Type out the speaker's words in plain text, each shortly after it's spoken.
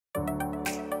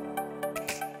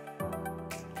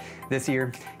This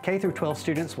year, K through 12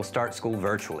 students will start school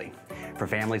virtually. For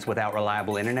families without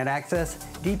reliable internet access,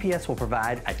 DPS will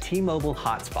provide a T-Mobile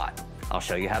hotspot. I'll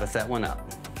show you how to set one up.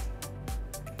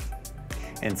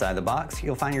 Inside the box,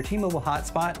 you'll find your T-Mobile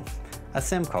hotspot, a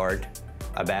SIM card,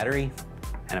 a battery,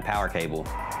 and a power cable.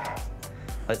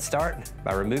 Let's start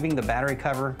by removing the battery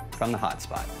cover from the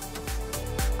hotspot.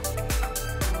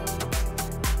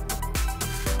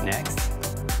 Next,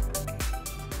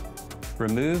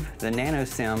 remove the nano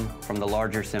SIM from the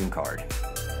larger SIM card.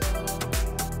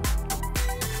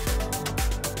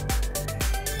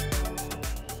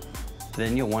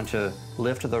 Then you'll want to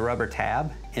lift the rubber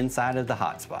tab inside of the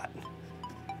hotspot.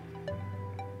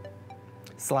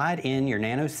 Slide in your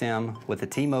nano SIM with the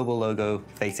T-Mobile logo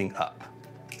facing up.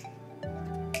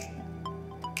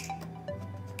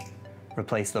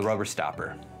 Replace the rubber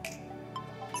stopper.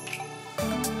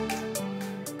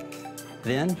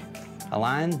 Then,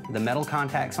 align the metal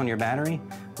contacts on your battery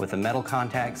with the metal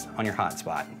contacts on your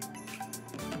hotspot,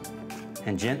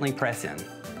 and gently press in.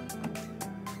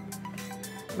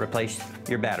 Replace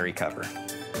your battery cover.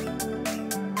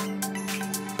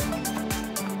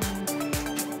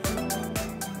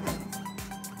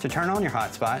 To turn on your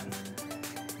hotspot,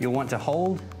 you'll want to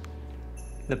hold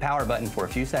the power button for a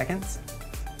few seconds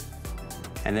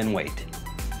and then wait.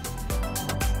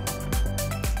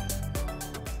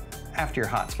 After your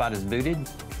hotspot is booted,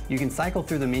 you can cycle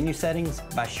through the menu settings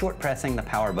by short pressing the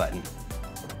power button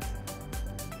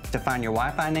to find your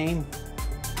Wi-Fi name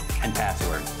and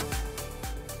password.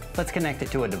 Let's connect it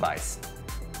to a device.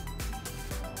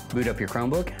 Boot up your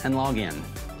Chromebook and log in.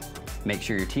 Make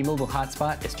sure your T-Mobile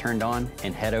hotspot is turned on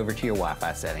and head over to your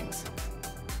Wi-Fi settings.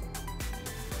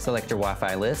 Select your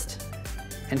Wi-Fi list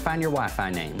and find your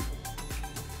Wi-Fi name.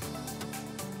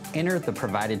 Enter the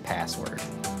provided password.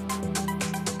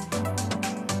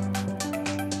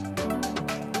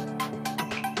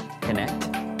 Connect.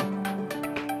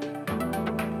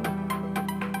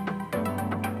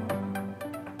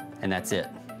 And that's it.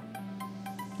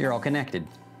 You're all connected.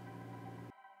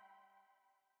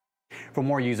 For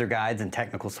more user guides and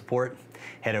technical support,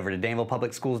 head over to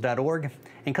danvillepublicschools.org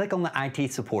and click on the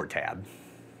IT support tab.